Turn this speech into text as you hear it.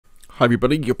Hi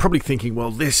everybody, you're probably thinking, well,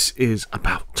 this is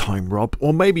about time, Rob.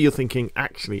 Or maybe you're thinking,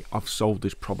 actually, I've solved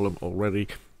this problem already.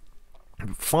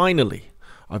 Finally,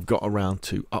 I've got around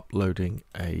to uploading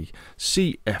a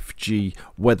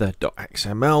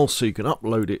cfgweather.xml so you can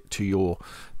upload it to your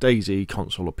DayZ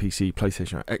console or PC,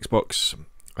 PlayStation or Xbox,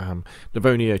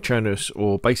 Livonia, Chernus,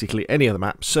 or basically any other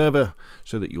map server,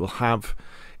 so that you will have,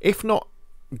 if not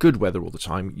good weather all the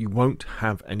time, you won't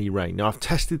have any rain. Now, I've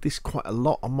tested this quite a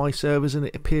lot on my servers and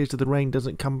it appears that the rain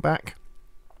doesn't come back.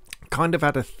 Kind of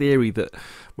had a theory that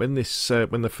when this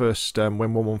when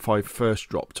 115 first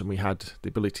dropped and we had the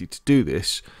ability to do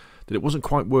this, that it wasn't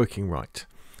quite working right,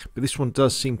 but this one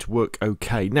does seem to work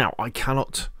okay. Now, I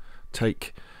cannot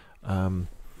take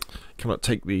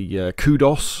the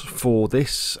kudos for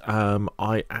this.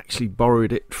 I actually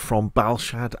borrowed it from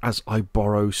Balshad, as I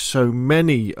borrow so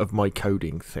many of my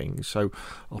coding things. So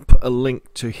I'll put a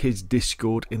link to his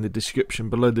Discord in the description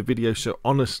below the video. So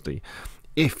honestly,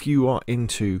 if you are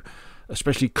into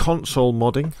especially console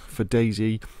modding for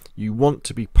DayZ, you want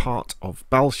to be part of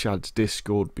Balshad's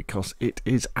Discord because it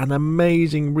is an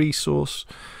amazing resource.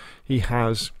 He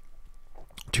has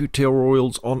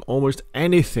tutorials on almost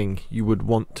anything you would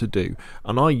want to do,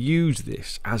 and I use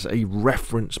this as a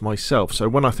reference myself. So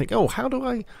when I think, oh, how do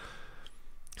I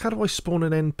spawn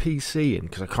an NPC in,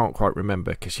 because I can't quite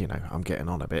remember, because you know I'm getting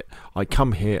on a bit, I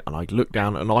come here and I look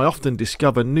down and I often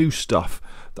discover new stuff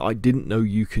that I didn't know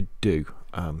you could do.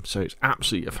 So it's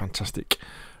absolutely a fantastic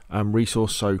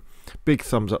resource. So big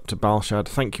thumbs up to Balshad.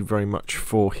 Thank you very much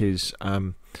for his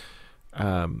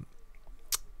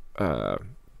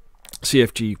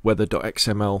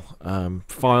cfgweather.xml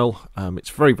file. It's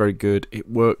very, very good. It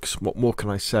works. What more can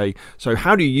I say? So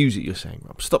how do you use it, you're saying?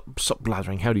 Stop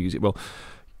blathering. How do you use it? Well,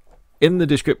 in the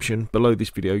description below this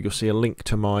video, you'll see a link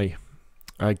to my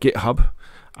GitHub.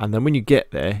 And then when you get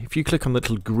there, if you click on the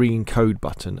little green code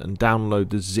button and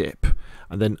download the zip,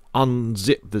 and then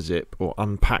unzip the zip, or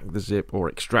unpack the zip, or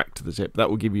extract the zip, that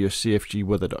will give you a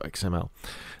cfgweather.xml.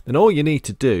 Then all you need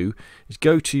to do is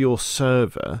go to your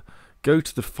server, go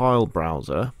to the file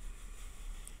browser,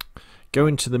 go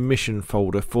into the mission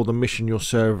folder for the mission your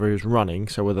server is running,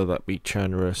 so whether that be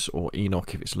Chernus or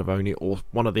Enoch if it's Livonia, or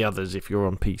one of the others if you're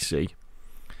on PC.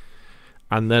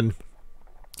 And then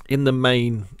in the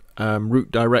main root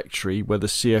directory where the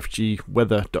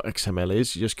cfgweather.xml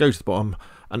is, you just go to the bottom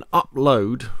and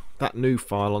upload that new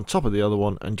file on top of the other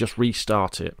one and just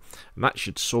restart it. And that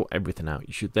should sort everything out.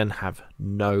 You should then have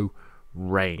no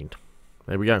rain.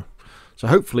 There we go. So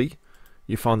hopefully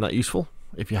you find that useful.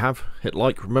 If you have, hit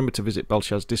like. Remember to visit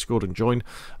Balshad's Discord and join.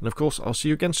 And of course, I'll see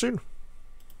you again soon.